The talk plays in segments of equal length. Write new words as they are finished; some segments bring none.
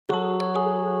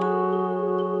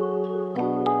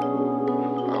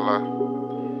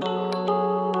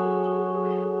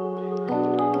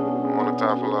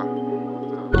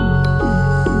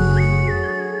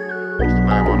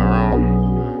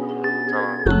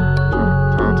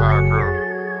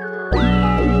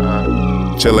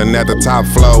Chillin' at the top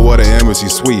floor, what a embassy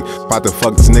suite. About to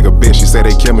fuck this nigga bitch, she say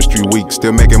they chemistry weak.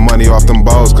 Still making money off them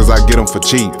balls, cause I get them for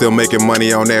cheap. Still making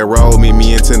money on that road, meet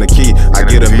me in Tennessee. I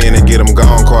get them in and get them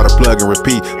gone, call the plug and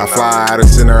repeat. I fly out and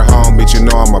send her home, bitch, you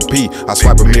know I'm a P. I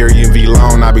swipe a million V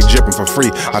loan, I be drippin' for free.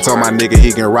 I told my nigga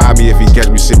he can rob me if he catch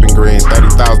me sippin' green.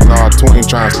 30,000 all 20,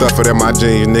 tryna stuff it in my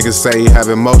jeans. Niggas say he have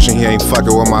emotion, he ain't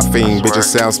fucking with my fiend. Bitches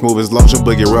sound smooth as lotion,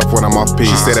 but get rough when I'm off P.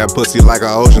 She say that pussy like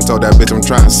an ocean, told that bitch I'm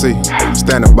tryna see.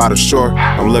 Standing by the shore,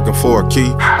 I'm looking for a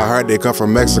key. I heard they come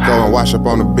from Mexico and wash up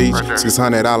on the beach.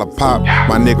 $600 pop,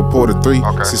 my nigga pulled a 3.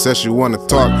 She said she wanna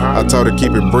talk, I told her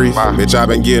keep it brief. Bitch, I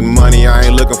been getting money, I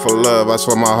ain't looking for love. I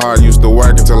swear my heart used to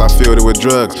work until I filled it with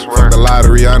drugs. Fuck the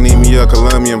lottery, I need me a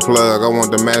Colombian plug. I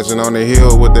want the mansion on the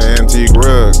hill with the antique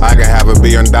rug. I can have $1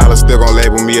 billion, still gon'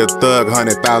 label me a thug.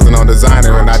 100,000 on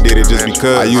designer, and I did it just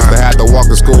because. I used to have to walk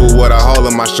to school with a hole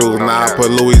in my shoes. Now I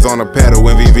put Louis on the pedal,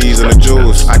 MVVs in the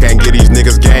jewels. I can't get these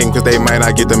niggas game, cause they might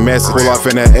not get the message. Pull off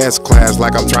in that S class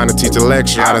like I'm trying to teach a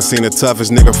lecture. I done seen the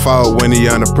toughest nigga fall when he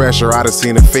under pressure. I done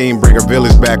seen a fiend bring a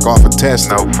village back off a test.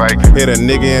 No fake. Hit a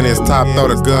nigga in his top, throw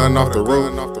the gun off the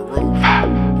roof.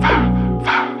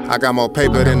 I got more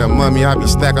paper than the mummy, I be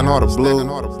stacking all the blue.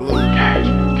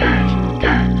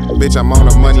 Bitch, I'm on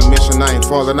a money mission, I ain't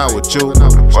falling out with you.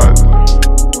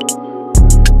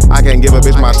 I can't give a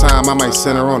bitch my time, I might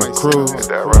send her on a cruise. Hit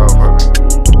that road for me.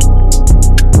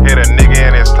 Hit a nigga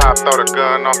in his top, throw the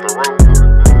gun off the roof.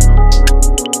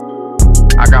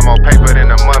 I got more paper than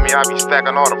the mummy, I be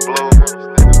stacking all the blue.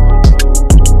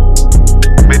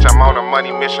 Bitch, I'm on a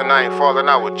money mission, I ain't falling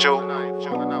out with you.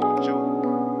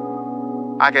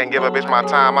 I can't give a bitch my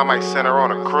time, I might send her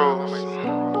on a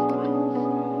cruise.